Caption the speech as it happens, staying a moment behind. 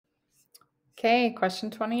Okay,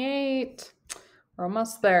 question 28. We're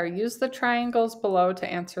almost there. Use the triangles below to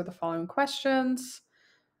answer the following questions.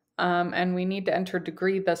 And we need to enter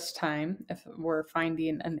degree this time if we're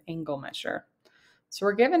finding an angle measure. So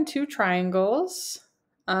we're given two triangles.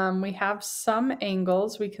 We have some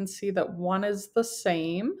angles. We can see that one is the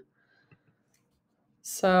same.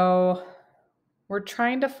 So we're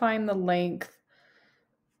trying to find the length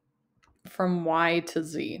from Y to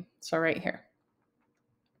Z. So right here.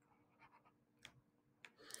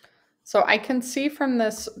 So I can see from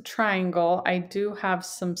this triangle, I do have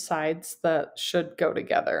some sides that should go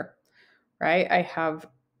together, right? I have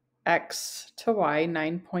X to Y,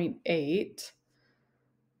 9.8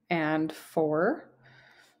 and 4.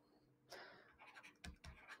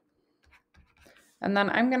 And then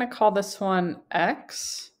I'm going to call this one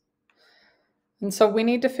X. And so we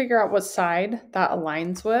need to figure out what side that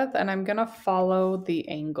aligns with, and I'm going to follow the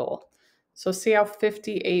angle. So see how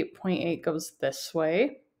 58.8 goes this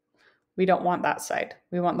way? We don't want that side.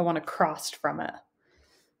 We want the one across from it.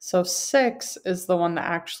 So 6 is the one that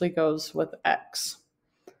actually goes with X.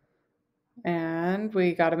 And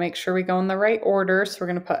we got to make sure we go in the right order. So we're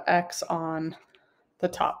going to put X on the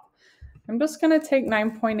top. I'm just going to take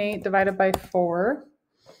 9.8 divided by 4.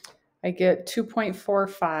 I get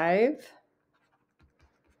 2.45.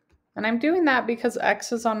 And I'm doing that because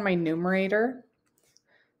X is on my numerator.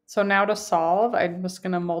 So now to solve, I'm just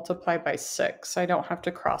going to multiply by 6. I don't have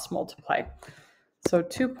to cross multiply. So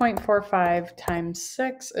 2.45 times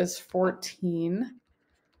 6 is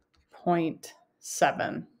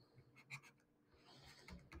 14.7.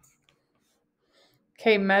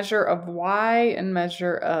 Okay, measure of Y and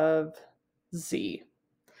measure of Z.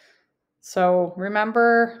 So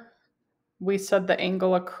remember we said the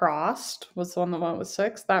angle across was the one that went with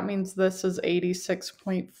 6. That means this is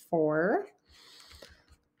 86.4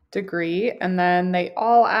 degree. And then they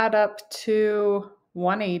all add up to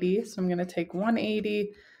 180. So I'm going to take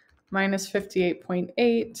 180 minus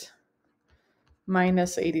 58.8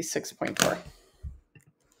 minus 86.4.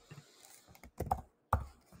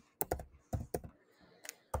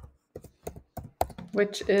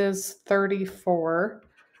 Which is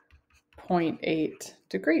 34.8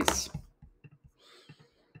 degrees.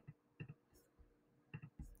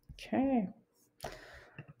 Okay.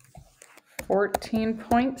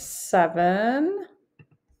 14.7.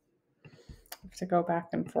 Have to go back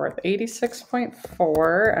and forth.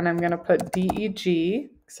 86.4, and I'm going to put DEG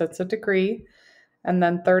because it's a degree, and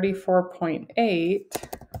then 34.8.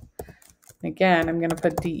 Again, I'm going to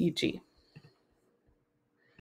put DEG.